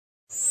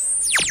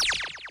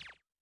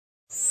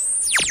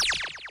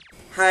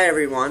Hi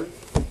everyone,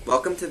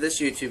 welcome to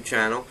this YouTube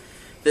channel.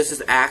 This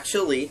is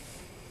actually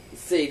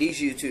Sadie's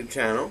YouTube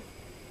channel.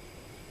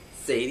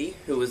 Sadie,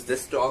 who is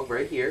this dog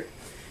right here.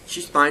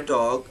 She's my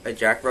dog, a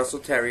Jack Russell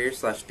Terrier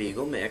 /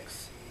 Beagle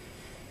mix.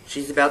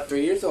 She's about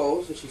 3 years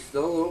old, so she's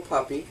still a little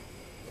puppy.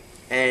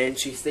 And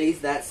she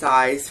stays that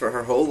size for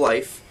her whole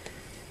life.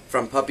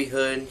 From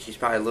puppyhood, she's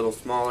probably a little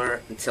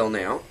smaller until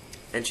now.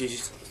 And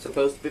she's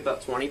supposed to be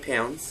about 20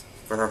 pounds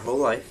for her whole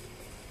life.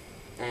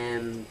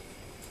 And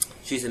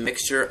she's a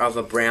mixture of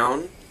a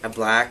brown, a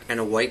black, and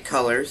a white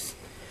colors.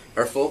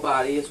 Her full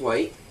body is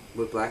white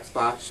with black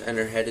spots, and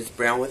her head is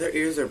brown with her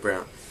ears are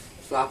brown.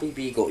 Floppy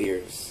beagle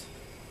ears.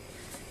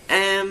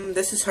 And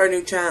this is her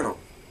new channel.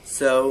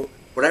 So,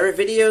 whatever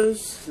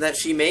videos that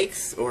she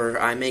makes, or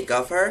I make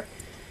of her,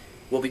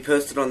 will be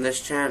posted on this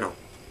channel.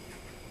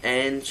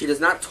 And she does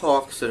not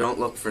talk, so don't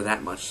look for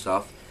that much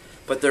stuff.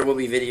 But there will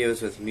be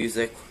videos with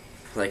music,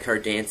 like her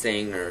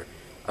dancing, or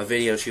a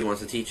video she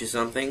wants to teach you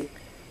something.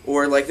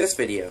 Or like this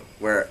video,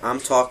 where I'm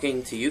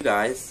talking to you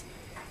guys,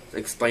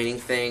 explaining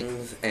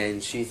things,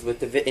 and she's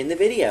with in the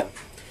video.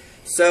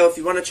 So if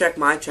you want to check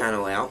my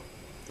channel out,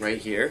 right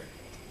here,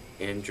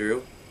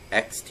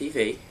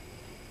 xxxx,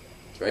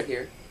 right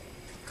here.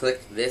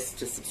 Click this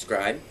to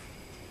subscribe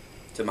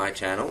to my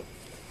channel.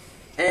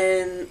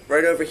 And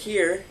right over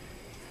here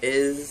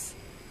is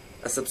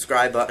a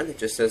subscribe button. It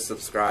just says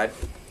subscribe.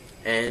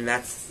 And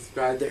that's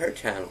subscribe to her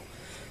channel.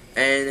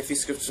 And if you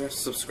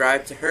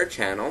subscribe to her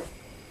channel,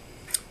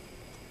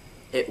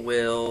 it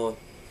will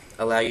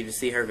allow you to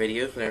see her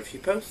videos whenever she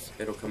posts.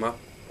 It'll come up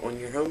on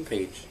your home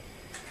page.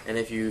 And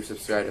if you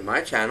subscribe to my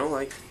channel,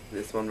 like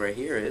this one right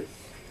here is,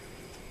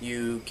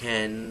 you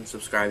can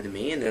subscribe to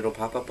me and it'll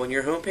pop up on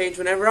your home page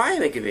whenever I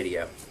make a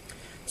video.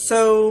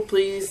 So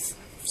please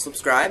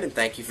subscribe, and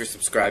thank you for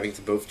subscribing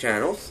to both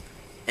channels.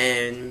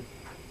 And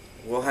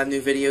we'll have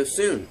new videos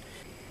soon.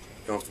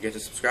 Don't forget to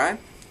subscribe,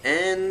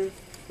 and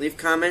leave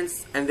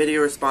comments and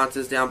video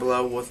responses down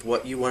below with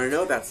what you want to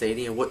know about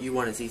Sadie and what you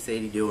want to see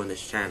Sadie do on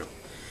this channel.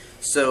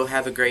 So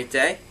have a great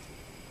day,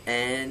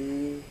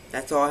 and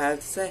that's all I have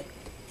to say.